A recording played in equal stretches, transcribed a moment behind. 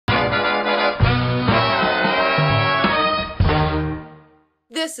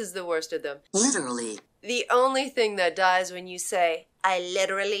This is the worst of them. Literally. The only thing that dies when you say, I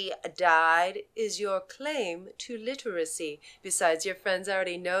literally died, is your claim to literacy. Besides, your friends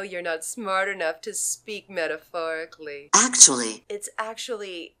already know you're not smart enough to speak metaphorically. Actually. It's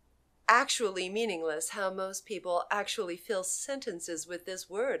actually meaningless how most people actually fill sentences with this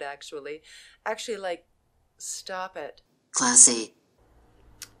word, actually. Actually, like, stop it. Classy.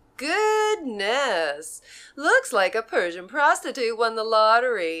 Goodness! Looks like a Persian prostitute won the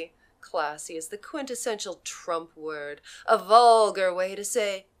lottery. Classy is the quintessential Trump word, a vulgar way to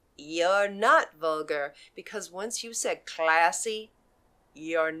say you're not vulgar, because once you said classy,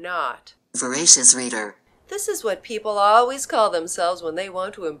 you're not. Voracious reader. This is what people always call themselves when they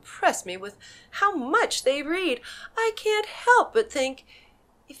want to impress me with how much they read. I can't help but think,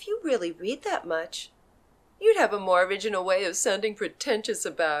 if you really read that much, you'd have a more original way of sounding pretentious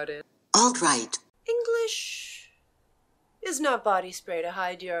about it. Alt-right. English is not body spray to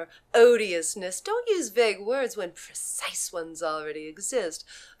hide your odiousness. Don't use vague words when precise ones already exist.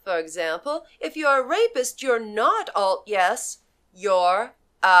 For example, if you're a rapist, you're not yes, you're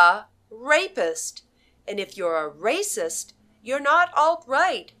a rapist. And if you're a racist, you're not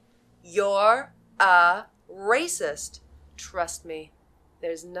alt-right. You're a racist. Trust me,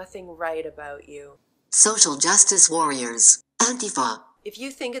 there's nothing right about you. Social justice warriors. Antifa. If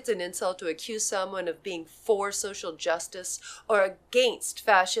you think it's an insult to accuse someone of being for social justice or against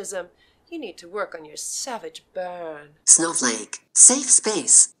fascism, you need to work on your savage burn. Snowflake. Safe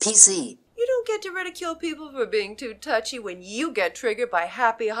space. PC. You don't get to ridicule people for being too touchy when you get triggered by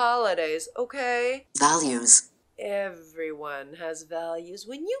happy holidays, okay? Values. Everyone has values.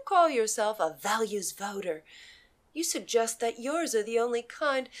 When you call yourself a values voter, you suggest that yours are the only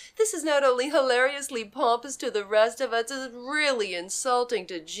kind. This is not only hilariously pompous to the rest of us, it's really insulting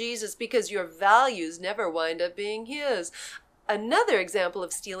to Jesus because your values never wind up being his. Another example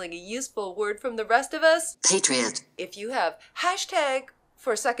of stealing a useful word from the rest of us. Patriot. If you have hashtag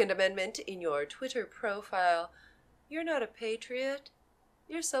for Second Amendment in your Twitter profile, you're not a patriot.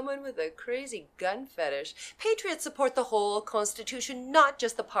 You're someone with a crazy gun fetish. Patriots support the whole Constitution, not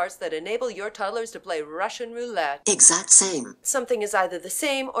just the parts that enable your toddlers to play Russian roulette. Exact same. Something is either the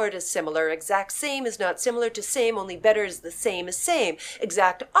same or it is similar. Exact same is not similar to same, only better is the same as same.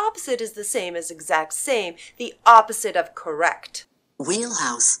 Exact opposite is the same as exact same, the opposite of correct.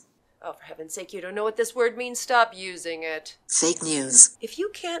 Wheelhouse. Oh, for heaven's sake, you don't know what this word means? Stop using it. Fake news. If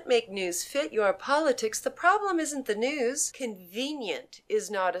you can't make news fit your politics, the problem isn't the news. Convenient is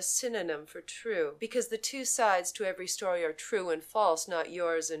not a synonym for true, because the two sides to every story are true and false, not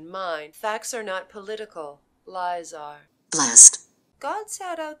yours and mine. Facts are not political. Lies are. Blessed. God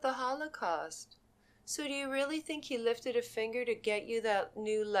sat out the Holocaust. So do you really think he lifted a finger to get you that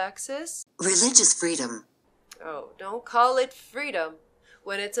new Lexus? Religious freedom. Oh, don't call it freedom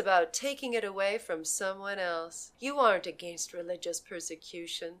when it's about taking it away from someone else. You aren't against religious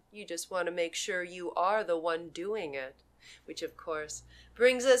persecution. You just want to make sure you are the one doing it. Which, of course,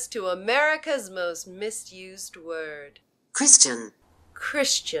 brings us to America's most misused word. Christian.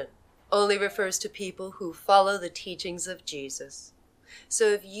 Christian only refers to people who follow the teachings of Jesus. So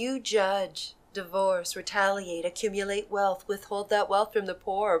if you judge, divorce, retaliate, accumulate wealth, withhold that wealth from the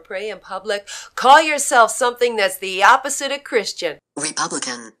poor, or pray in public, call yourself something that's the opposite of Christian.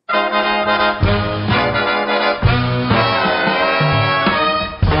 Republican.